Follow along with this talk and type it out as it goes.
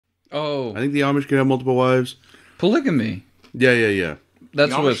Oh. I think the Amish can have multiple wives. Polygamy. Yeah.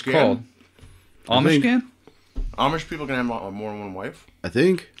 That's what it's called. Amish can? Amish people can have more than one wife? I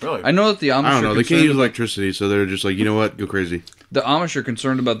think. Really? I know that the Amish I don't know. are They can't concerned use electricity, so they're just like, you know what? Go crazy. The Amish are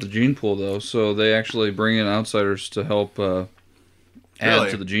concerned about the gene pool, though, so they actually bring in outsiders to help add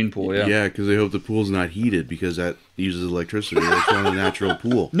to the gene pool, yeah. Yeah, because they hope the pool's not heated because that uses electricity. It's not a natural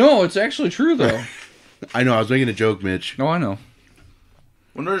pool. No, it's actually true, though. I know. I was making a joke, Mitch. No, I know.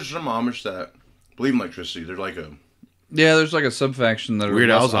 When there's some Amish that believe in electricity, they're like a... Yeah, there's like a sub-faction that are... Weird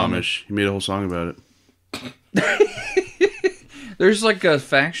Al's Amish. He made a whole song about it. There's like a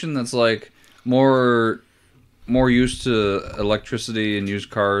faction that's like more used to electricity and used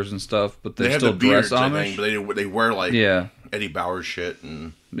cars and stuff, but they still dress beards, Amish. I think, but they wear like Eddie Bauer shit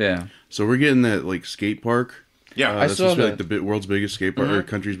and So we're getting that like skate park. Yeah, I saw that. Like the world's biggest skate park or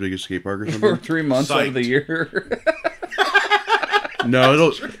country's biggest skate park or something. For 3 months out of the year. No,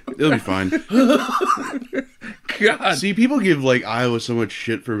 it'll be fine. God, see, people give like Iowa so much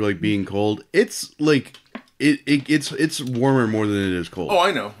shit for like being cold. It's like it's warmer more than it is cold. Oh,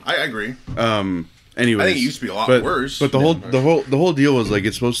 I know. I agree. Anyways, I think it used to be a lot worse. But the whole deal was like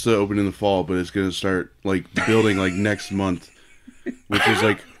it's supposed to open in the fall, but it's gonna start like building like next month, which is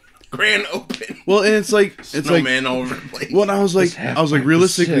like grand open. Well, and it's like snowman all over the place. Well, and I was like,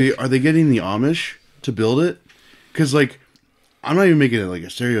 realistically, are they getting the Amish to build it? Because like, I'm not even making it like a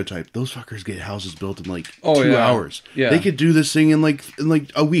stereotype. Those fuckers get houses built in like 2 hours. Yeah, they could do this thing in like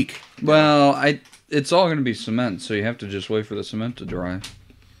a week. Well, it's all going to be cement, so you have to just wait for the cement to dry.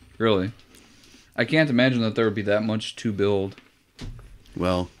 Really. I can't imagine that there would be that much to build.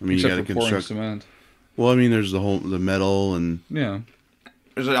 Well, I mean, except you got to for construct cement. Well, I mean, there's the metal and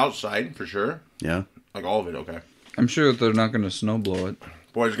Is it outside for sure? Yeah, like all of it. Okay. I'm sure that they're not going to snow blow it.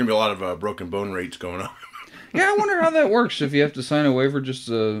 Boy, there's going to be a lot of broken bone rates going on. Yeah, I wonder how that works. If you have to sign a waiver just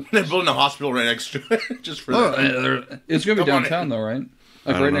to... They're building a hospital right next to it, just for that. It's going to be downtown, though, right?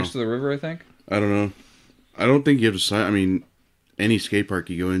 Like right next to the river, I think. I don't know. I don't think you have to sign. I mean, any skate park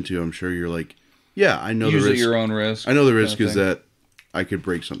you go into, I'm sure you're like, yeah, I know the risk. Use at your own risk. I know the risk is that I could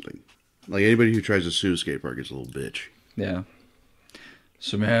break something. Like anybody who tries to sue a skate park is a little bitch. Yeah.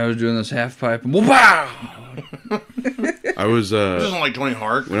 So man, I was doing this half pipe and wow! I was this isn't like Tony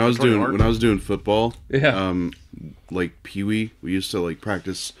Hawk. When I was doing football, like Pee Wee, we used to like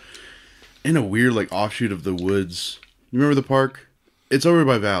practice in a weird like offshoot of the woods. You remember the park? It's over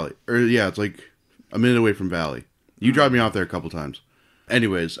by Valley. It's like a minute away from Valley. You dropped me off there a couple times.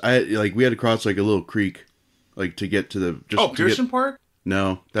 Anyways, we had to cross like a little creek like to get to the Pearson Park?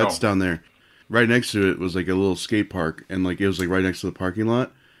 No, that's down there. Right next to it was like a little skate park, and like it was like right next to the parking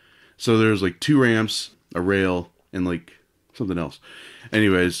lot. So there was like 2 ramps, a rail, and like something else.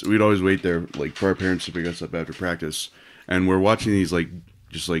 Anyways, we'd always wait there like for our parents to pick us up after practice, and we're watching these like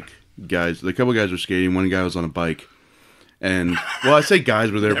just like guys. A couple guys were skating. One guy was on a bike, and well, I say guys,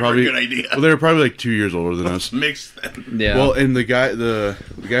 but they're probably a good idea. Well, they were probably like 2 years older than us. Mix them. Yeah. Well, and the guy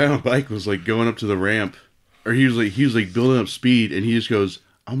on a bike was like going up to the ramp, or he was like building up speed, and he just goes,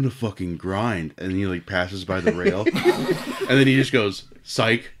 I'm gonna fucking grind, and he like passes by the rail, and then he just goes,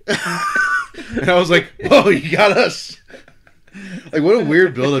 psych. And I was like, whoa, you got us. Like, what a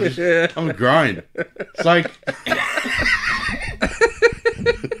weird build up. I'm gonna grind, psych.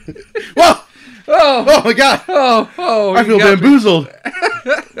 Whoa! Oh my god! Oh! I feel bamboozled.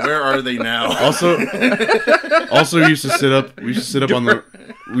 Where are they now? Also, we used to sit up. We used to sit up on the.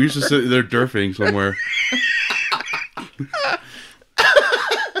 We used to sit there durfing somewhere.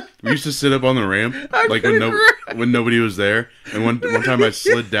 We used to sit up on the ramp, like when nobody was there. And one time I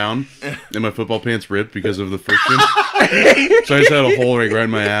slid down, and my football pants ripped because of the friction. So I just had a hole right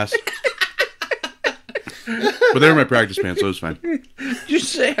in my ass. But they were my practice pants, so it was fine. Did you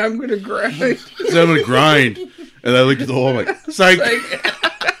say I'm gonna grind? So I'm gonna grind, and I looked at the hole. I'm like, psych.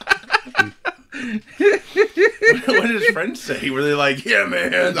 What did his friends say? Were they like, yeah,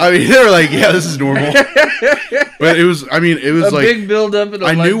 man? I mean, they were like, yeah, this is normal. But it was. I mean, it was a like big build up. And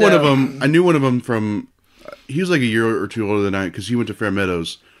I knew one of them. I knew one of them from. He was like a year or two older than I, because he went to Fair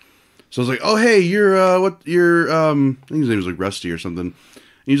Meadows. So I was like, oh hey, you're what? You're I think his name was like Rusty or something. And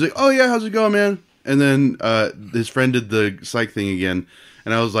he's like, oh yeah, how's it going, man? And then his friend did the psych thing again,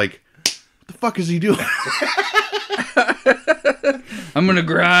 and I was like, what the fuck is he doing? I'm gonna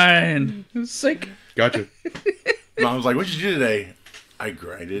grind. Sick. Gotcha. Mom was like, what'd you do today? I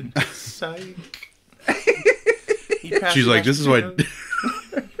grinded. Psych. She's like, this is why.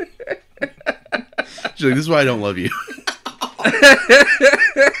 She's like, this is why I don't love you.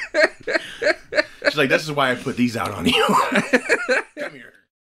 She's like, this is why I put these out on you.